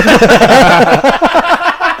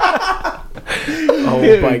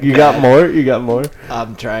 Oh my you got more? You got more?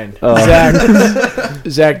 I'm trying. Oh.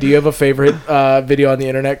 Zach, do you have a favorite video on the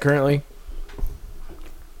internet currently?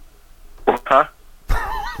 Huh?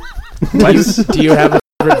 Do you have a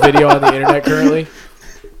favorite video on the internet currently?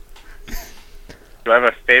 Do I have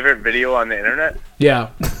a favorite video on the internet? Yeah,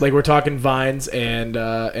 like we're talking Vines and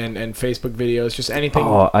Facebook videos, just anything.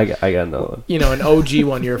 Oh, I got another one. You know, an OG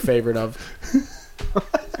one you're a favorite of.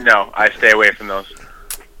 No, I stay away from those.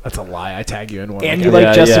 That's a lie. I tag you in one. And like you like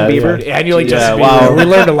Yeah, Justin yeah, Bieber? And you like Yeah, Justin wow. Bieber. We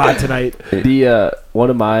learned a lot tonight. The one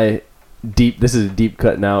of my deep. This is a deep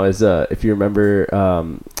cut now. Is if you remember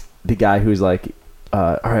the guy who's like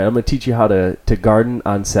all right, I'm gonna teach you how to garden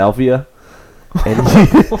on salvia. And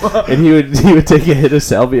he would take a hit of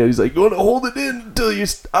salvia. He's like, you want to hold it in until your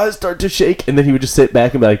eyes start to shake, and then he would just sit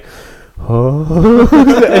back and be like, oh.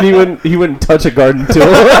 And he wouldn't touch a garden tool.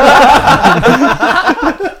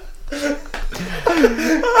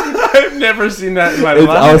 I've never seen that in my life.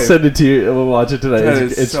 I'll send it to you. We'll watch it tonight.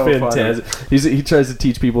 It's so fantastic. He tries to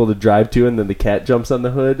teach people to drive too, and then the cat jumps on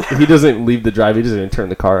the hood. He doesn't leave the drive. He doesn't even turn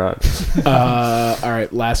the car on. All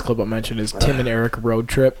right, last clip I'll mention is Tim and Eric road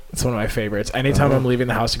trip. It's one of my favorites. Anytime I'm leaving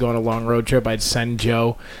the house to go on a long road trip, I'd send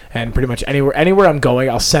Joe, and pretty much anywhere I'm going,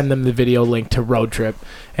 I'll send them the video link to road trip,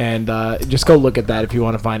 and just go look at that if you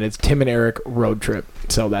want to find it. It's Tim and Eric road trip.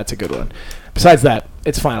 So that's a good one. Besides that,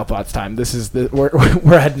 it's final thoughts time. This is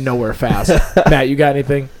we're heading nowhere fast. Matt, you got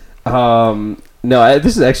anything? No,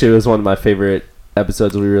 this is actually was one of my favorite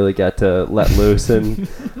episodes. We really got to let loose and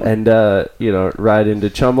ride into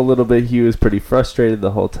Chum a little bit. He was pretty frustrated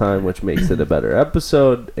the whole time, which makes it a better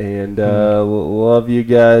episode. And love you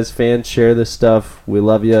guys, fans. Share this stuff. We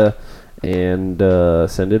love you, and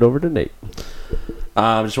send it over to Nate.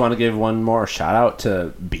 Just want to give one more shout out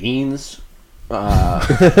to Beans.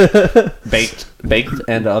 Baked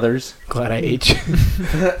and others. Glad I ate you.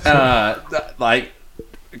 Like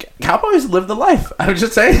cowboys live the life. I would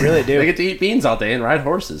just say, They really do. They get to eat beans all day and ride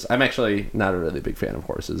horses. I'm actually not a really big fan of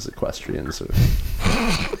horses, equestrians, or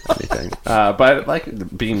anything. But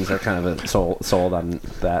like beans are kind of sold on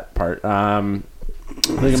that part. I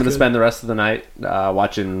think I'm going to spend the rest of the night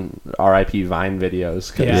watching R.I.P. Vine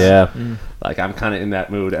videos. 'Cause, like, I'm kind of in that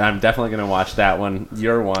mood. And I'm definitely going to watch that one.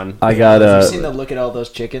 Your one. I got Have you seen the look at all those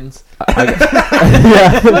chickens? Look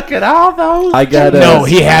at all those. I got No,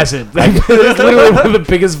 he hasn't. It's literally one of the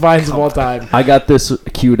biggest vines of all time. I got this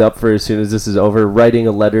queued up for as soon as this is over. Writing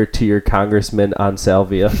a letter to your congressman on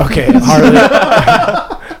salvia. Okay,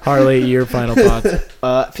 Harley, your final thoughts.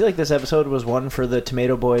 I feel like this episode was one for the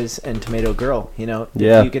Tomato Boys and Tomato Girl. You know,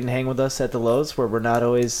 Yeah. if you can hang with us at the lows where we're not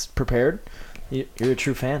always prepared, you're a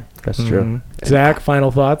true fan. That's true. Zach, final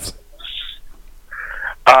thoughts?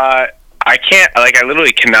 I can't, I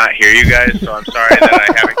literally cannot hear you guys, so I'm sorry that I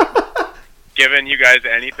haven't given you guys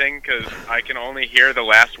anything, because I can only hear the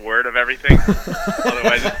last word of everything.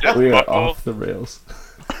 Otherwise, it's just We are muffled. off the rails.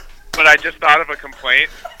 But I just thought of a complaint,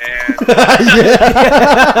 and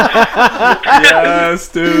Yes,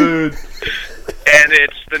 dude. and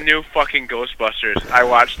it's the new fucking Ghostbusters. I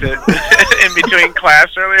watched it in between class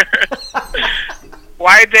earlier.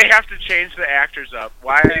 Why did they have to change the actors up?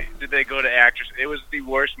 Why did they go to actors? It was the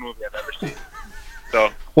worst movie I've ever seen.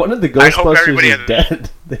 So One of the I hope Ghostbusters everybody is has- dead.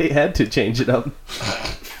 They had to change it up.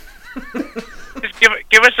 just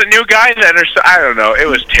give us a new guy then, or so, I don't know. It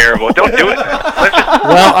was terrible. Don't do it. Let's just.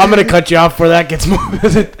 Well, I'm going to cut you off before that gets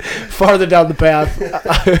farther down the path.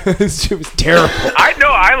 This shit was terrible. I know.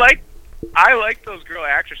 I like those girl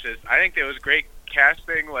actresses. I think it was great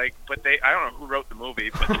casting. But I don't know who wrote the movie,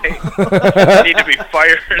 but they need to be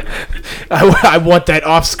fired. I want that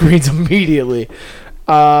off screens immediately.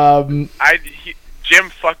 Jim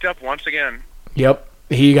fucked up once again. Yep.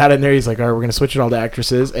 He got in there. He's like, all right, we're going to switch it all to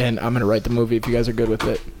actresses, and I'm going to write the movie if you guys are good with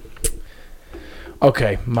it.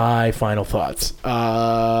 Okay, my final thoughts.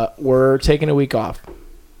 We're taking a week off.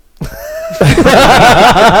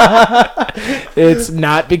 It's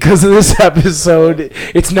not because of this episode.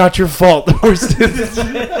 It's not your fault.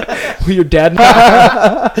 Your dad.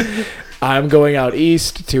 I'm going out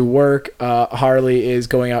east to work. Harley is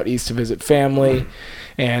going out east to visit family.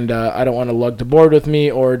 And I don't want to lug the board with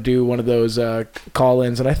me or do one of those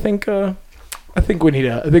call-ins. And I think we need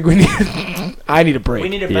I need a break. We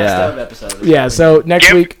need a best of episode. Yeah. So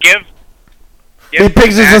next week. Give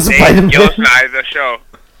pictures of Matt, Spider-Man. Nate, Gillis and I the show.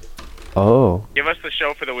 Oh. Give us the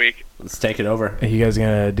show for the week. Let's take it over. Are you guys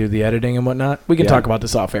going to do the editing and whatnot? We can talk about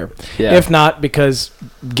this off air. Yeah. If not, because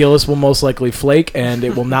Gillis will most likely flake and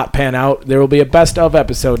it will not pan out, there will be a best of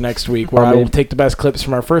episode next week where I will take the best clips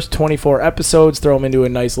from our first 24 episodes, throw them into a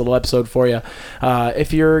nice little episode for you.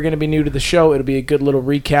 If you're going to be new to the show, it'll be a good little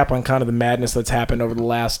recap on kind of the madness that's happened over the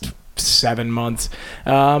last 7 months.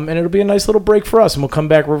 And it'll be a nice little break for us, and we'll come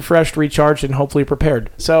back refreshed, recharged, and hopefully prepared.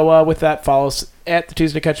 So with that, follow us at the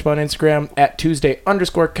Tuesday Ketchup on Instagram, at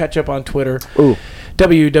Tuesday_Ketchup on Twitter,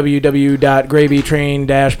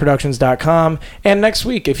 www.gravytrain-productions.com. And next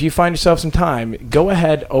week, if you find yourself some time, go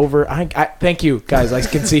ahead over. Thank you, guys. I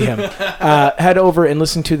can see him. Head over and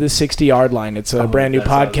listen to the 60 Yard Line. It's a brand new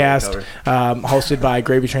podcast hosted by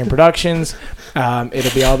Gravy Train Productions.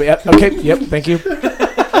 It'll be all okay. Yep. Thank you.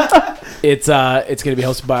 It's going to be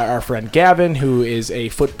hosted by our friend Gavin, who is a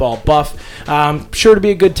football buff. Sure to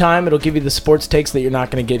be a good time. It'll give you the sports takes that you're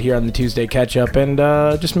not going to get here on the Tuesday Catch Up, and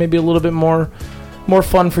just maybe a little bit more more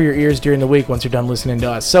fun for your ears during the week once you're done listening to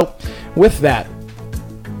us. So, with that,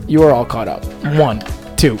 you are all caught up. 1,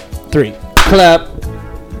 2, 3. Clap.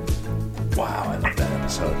 Wow, I love that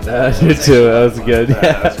episode. You too. That was good.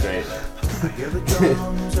 That was great.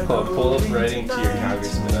 Pull up writing to your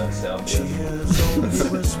congressman on selfie.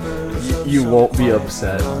 You won't be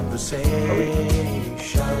upset.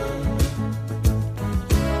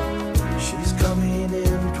 She's coming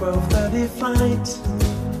in 12:30 flight.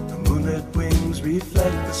 The moonlit wings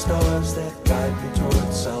reflect the stars that guide me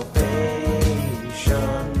towards salvation.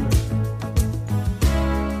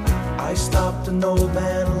 I stopped an old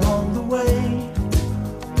man along the way,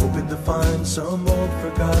 hoping to find some old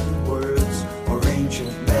forgotten words or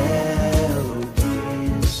ancient melodies.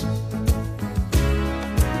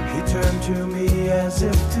 He turned to me as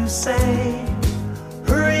if to say,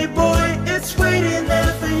 hurry boy, it's waiting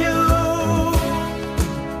there for you.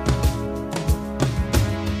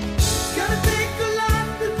 Gonna take a lot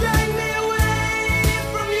to drag me away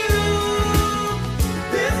from you.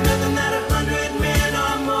 There's nothing that 100 men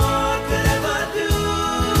or more could ever do.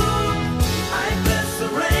 I bless the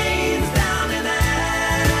rains down in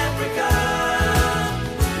Africa.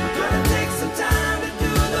 Gonna take some time to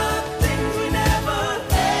do the things we never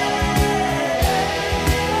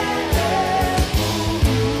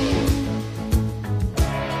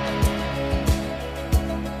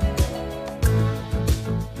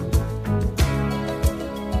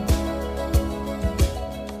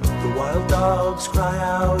The wild dogs cry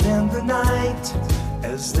out in the night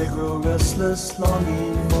as they grow restless,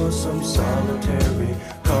 longing for some solitary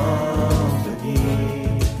company.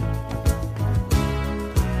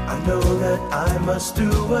 I know that I must do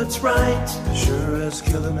what's right, sure as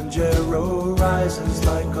Kilimanjaro rises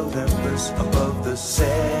like Olympus above the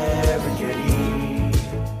Serengeti.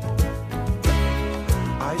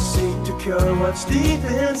 I seek to cure what's deep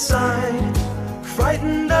inside,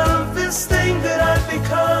 frightened of this thing that I've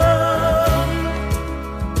become.